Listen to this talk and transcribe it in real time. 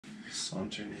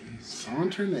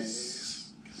Sauternes.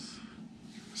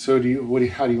 So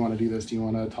how do you want to do this? Do you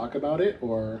want to talk about it,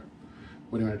 or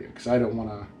what do you want to do? Because I don't want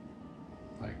to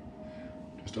like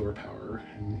just overpower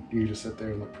and you just sit there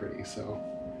and look pretty. So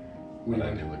I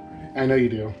do look pretty. I know you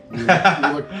do. You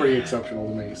look pretty exceptional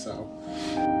to me. So.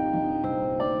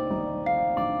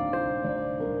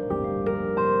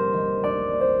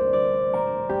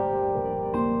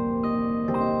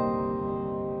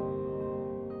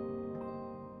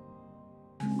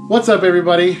 What's up,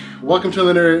 everybody? Welcome to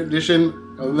another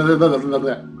edition. Welcome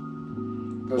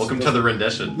to the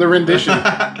rendition. The rendition.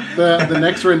 the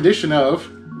next rendition of.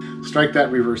 Strike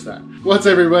that, reverse that. What's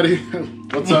everybody?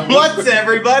 What's up? What's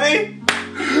everybody?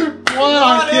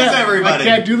 What is everybody? I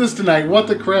can't do this tonight. What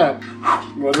the crap?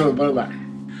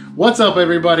 What's up,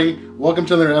 everybody? Welcome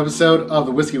to another episode of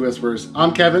the Whiskey Whispers.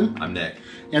 I'm Kevin. I'm Nick.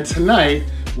 And tonight,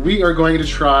 we are going to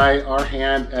try our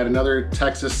hand at another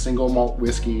Texas single malt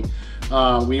whiskey.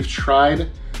 We've tried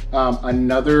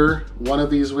another one of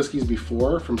these whiskeys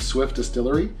before from Swift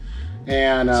Distillery.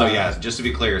 And so yeah, just to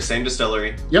be clear, same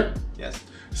distillery. Yep. Yes.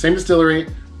 Same distillery,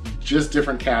 just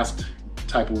different cask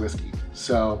type of whiskey.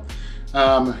 So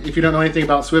if you don't know anything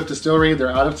about Swift Distillery, they're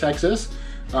out of Texas,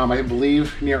 I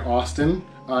believe near Austin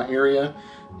area.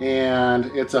 And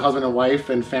it's a husband and wife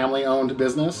and family owned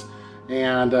business.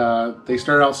 And they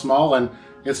started out small and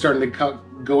it's starting to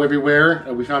go everywhere.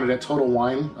 We found it at Total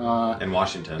Wine in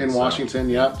Washington. In Washington,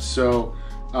 yep. So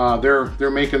they're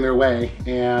making their way,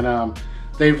 and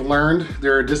they've learned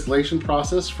their distillation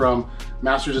process from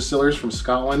master distillers from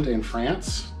Scotland and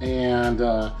France, and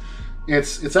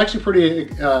it's actually pretty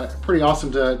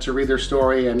awesome to read their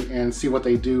story and see what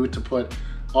they do to put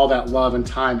all that love and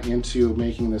time into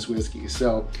making this whiskey.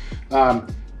 So.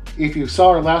 If you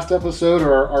saw our last episode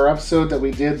or our episode that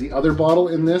we did the other bottle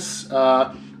in this,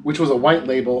 which was a white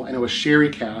label and it was sherry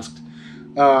casked,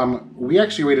 we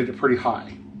actually rated it pretty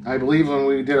high. I believe when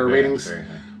we did our ratings,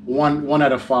 one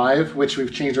out of 5, which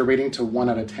we've changed our rating to 1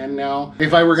 out of 10 now.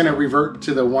 If I were going to revert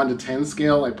to the 1 to 10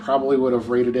 scale, I probably would have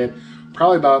rated it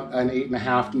probably about an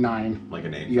 8.5 to 9. Like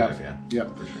an 8.5, yeah.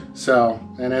 Yep. For sure. So,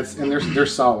 and they're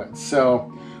solid.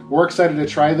 So we're excited to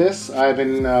try this. I've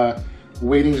been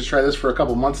waiting to try this for a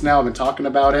couple months now. I've been talking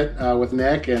about it with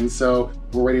Nick, and so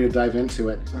we're ready to dive into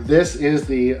it. This is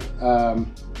the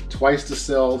twice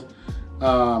distilled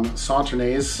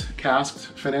Sauternes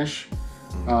casked finish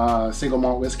single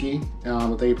malt whiskey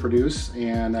that they produce,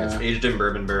 and it's aged in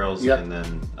bourbon barrels, yep. and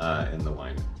then in the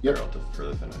wine yep. barrel for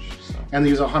the finish. So. And they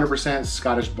use 100%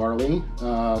 Scottish barley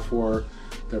for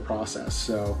their process.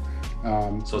 So.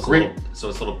 So it's a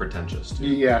little pretentious too.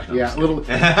 Yeah, a little.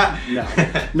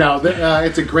 No.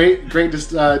 It's a great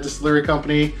distillery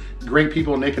company. Great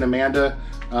people, Nick and Amanda.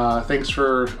 Thanks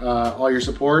for all your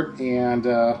support, and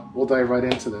we'll dive right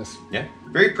into this. Yeah,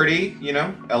 very pretty.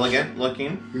 Elegant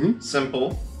looking,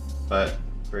 simple, but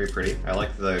very pretty. I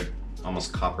like the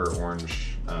almost copper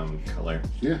orange color.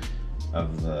 Yeah.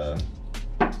 Of the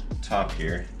top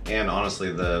here, and honestly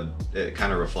it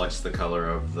kind of reflects the color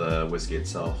of the whiskey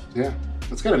itself. Yeah,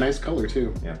 it's got a nice color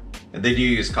too. Yeah, and they do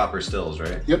use copper stills,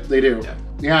 right? Yep, they do.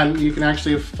 Yeah, and you can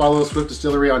actually follow Swift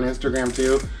Distillery on Instagram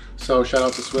too, so shout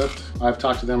out to Swift. I've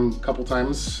talked to them a couple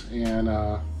times, and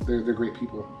they're great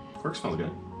people. Cork smells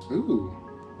good. Ooh,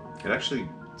 it actually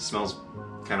smells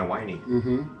kind of winey.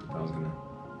 Mm-hmm. I was gonna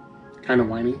kind of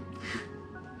winey.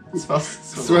 It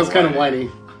smells kind of winey.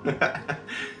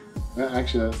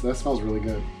 Actually, that smells really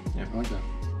good. Yeah, I like that.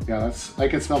 Yeah, I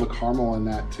can smell the caramel in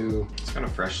that too. It's kind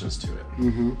of freshness to it.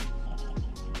 Mm-hmm.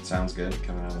 It sounds good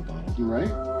coming out of the bottle. Right?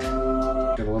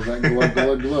 Gotta love that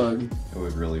glug, glug. It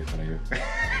would really funny.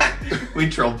 We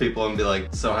troll people and be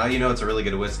like, so how you know it's a really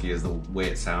good whiskey is the way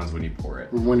it sounds when you pour it.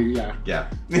 Yeah.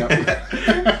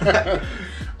 Yep.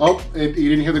 Oh, you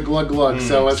didn't hear the glug glug,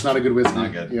 so it's not a good whiskey.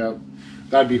 Not good. Yeah,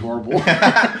 that'd be horrible.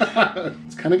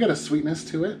 It's kind of got a sweetness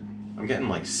to it. I'm getting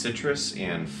like citrus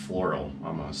and floral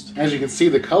almost. As you can see,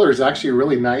 the color is actually a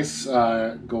really nice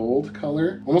gold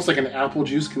color. Almost like an apple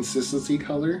juice consistency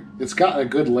color. It's got a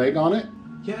good leg on it.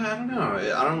 Yeah, I don't know.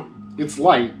 It's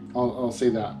light, I'll say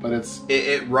that, but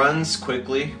it runs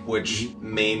quickly, which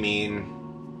may mean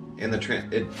it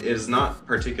is not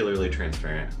particularly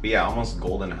transparent. But yeah, almost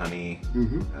golden honey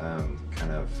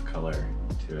kind of color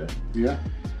to it. Yeah.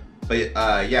 But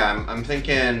yeah, I'm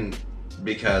thinking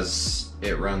because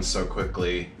it runs so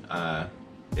quickly,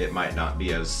 it might not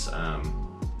be as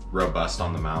robust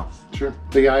on the mouth. Sure.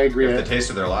 But yeah, I agree. If the taste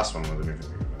of their last one was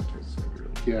anything about it, it's gonna be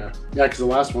really good. Yeah, because the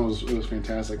last one was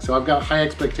fantastic. So I've got high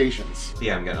expectations.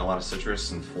 Yeah, I'm getting a lot of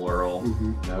citrus and floral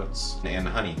notes and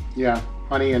honey. Yeah,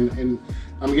 honey, and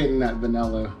I'm getting that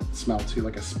vanilla smell too,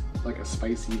 like a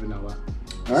spicy vanilla.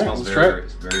 All right, let's try it.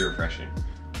 It's very refreshing.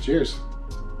 Cheers.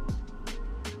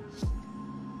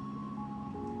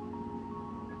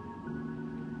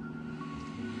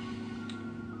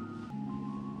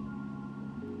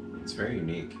 It's very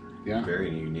unique. Yeah. Very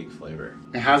unique flavor.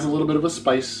 It has a little bit of a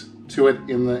spice to it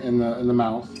in the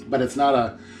mouth, but it's not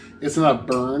a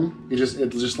burn. It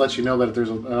just lets you know that there's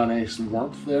a nice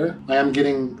warmth there. I am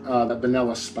getting that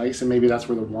vanilla spice, and maybe that's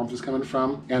where the warmth is coming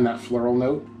from, and that floral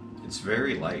note. It's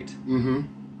very light.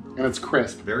 Mm-hmm. And it's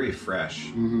crisp. Very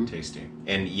fresh tasting.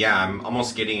 And yeah, I'm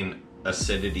almost getting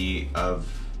acidity of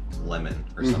lemon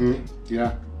or something.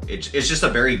 Yeah. It's just a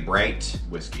very bright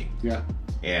whiskey. Yeah.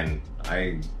 And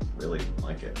I really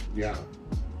like it. Yeah.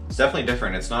 It's definitely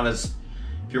different. It's not as,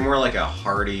 if you're more like a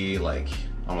hearty, like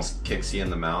almost kicks you in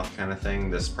the mouth kind of thing,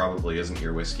 this probably isn't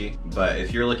your whiskey. But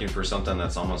if you're looking for something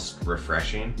that's almost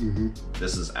refreshing,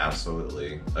 this is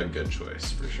absolutely a good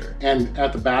choice for sure. And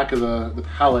at the back of the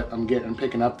palate, I'm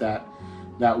picking up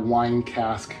that wine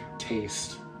cask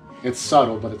taste. It's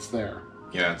subtle, but it's there.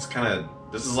 Yeah, it's kind of,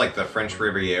 this is like the French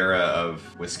Riviera of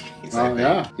whiskeys, I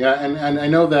think. Yeah, and I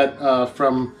know that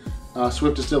from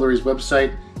Swift Distillery's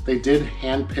website, they did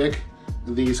handpick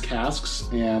these casks,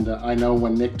 and I know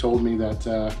when Nick told me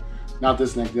that, not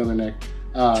this Nick, the other Nick,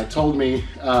 told me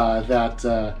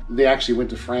that they actually went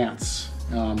to France.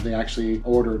 They actually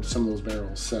ordered some of those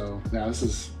barrels, so yeah, this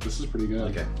is pretty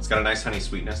good. Okay, it's got a nice honey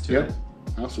sweetness to it.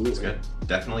 Absolutely. It's good.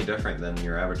 Definitely different than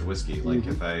your average whiskey. Like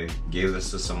if I gave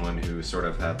this to someone who sort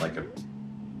of had like a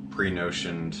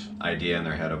pre-notioned idea in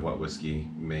their head of what whiskey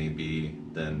may be,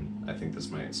 then I think this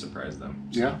might surprise them.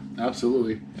 So, yeah,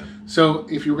 absolutely. Yeah. So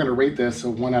if you were going to rate this a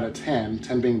 1 out of 10,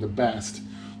 10 being the best,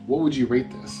 what would you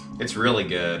rate this? It's really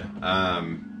good.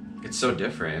 It's so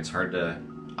different. It's hard to.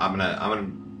 I'm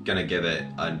gonna give it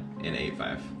an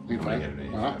 8.5. I'm gonna give it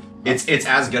an 8.5. Wow. It's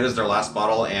as good as their last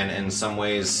bottle, and in some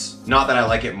ways, not that I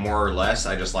like it more or less.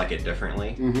 I just like it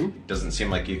differently. It doesn't seem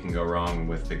like you can go wrong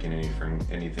with picking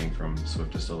anything from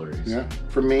Swift Distilleries. Yeah.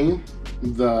 For me,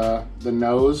 the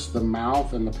nose, the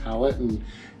mouth, and the palate, and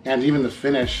even the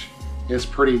finish is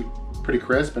pretty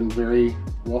crisp and very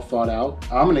well thought out.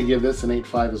 I'm gonna give this an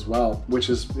 8.5 as well, which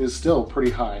is still pretty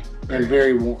high and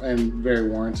very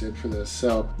warranted for this.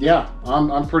 So yeah,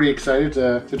 I'm pretty excited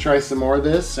to try some more of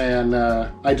this, and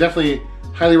I definitely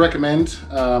highly recommend.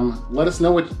 Let us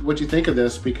know what you think of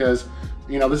this, because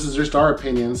this is just our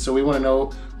opinion, so we want to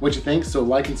know what you think. So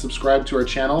like and subscribe to our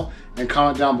channel and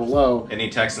comment down below. Any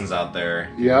Texans out there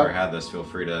who ever had this, feel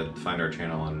free to find our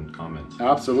channel and comment.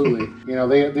 Absolutely.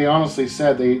 They honestly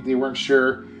said they weren't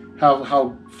sure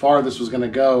how far this was going to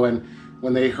go, and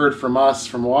when they heard from us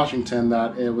from Washington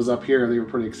that it was up here, they were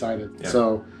pretty excited. Yeah.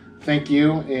 So thank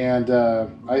you, and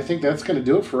I think that's going to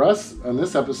do it for us on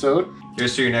this episode.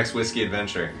 Here's to your next whiskey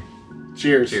adventure.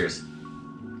 Cheers. Cheers.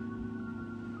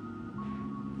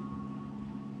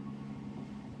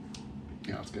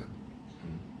 Yeah, that's good.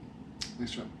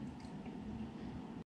 Nice job.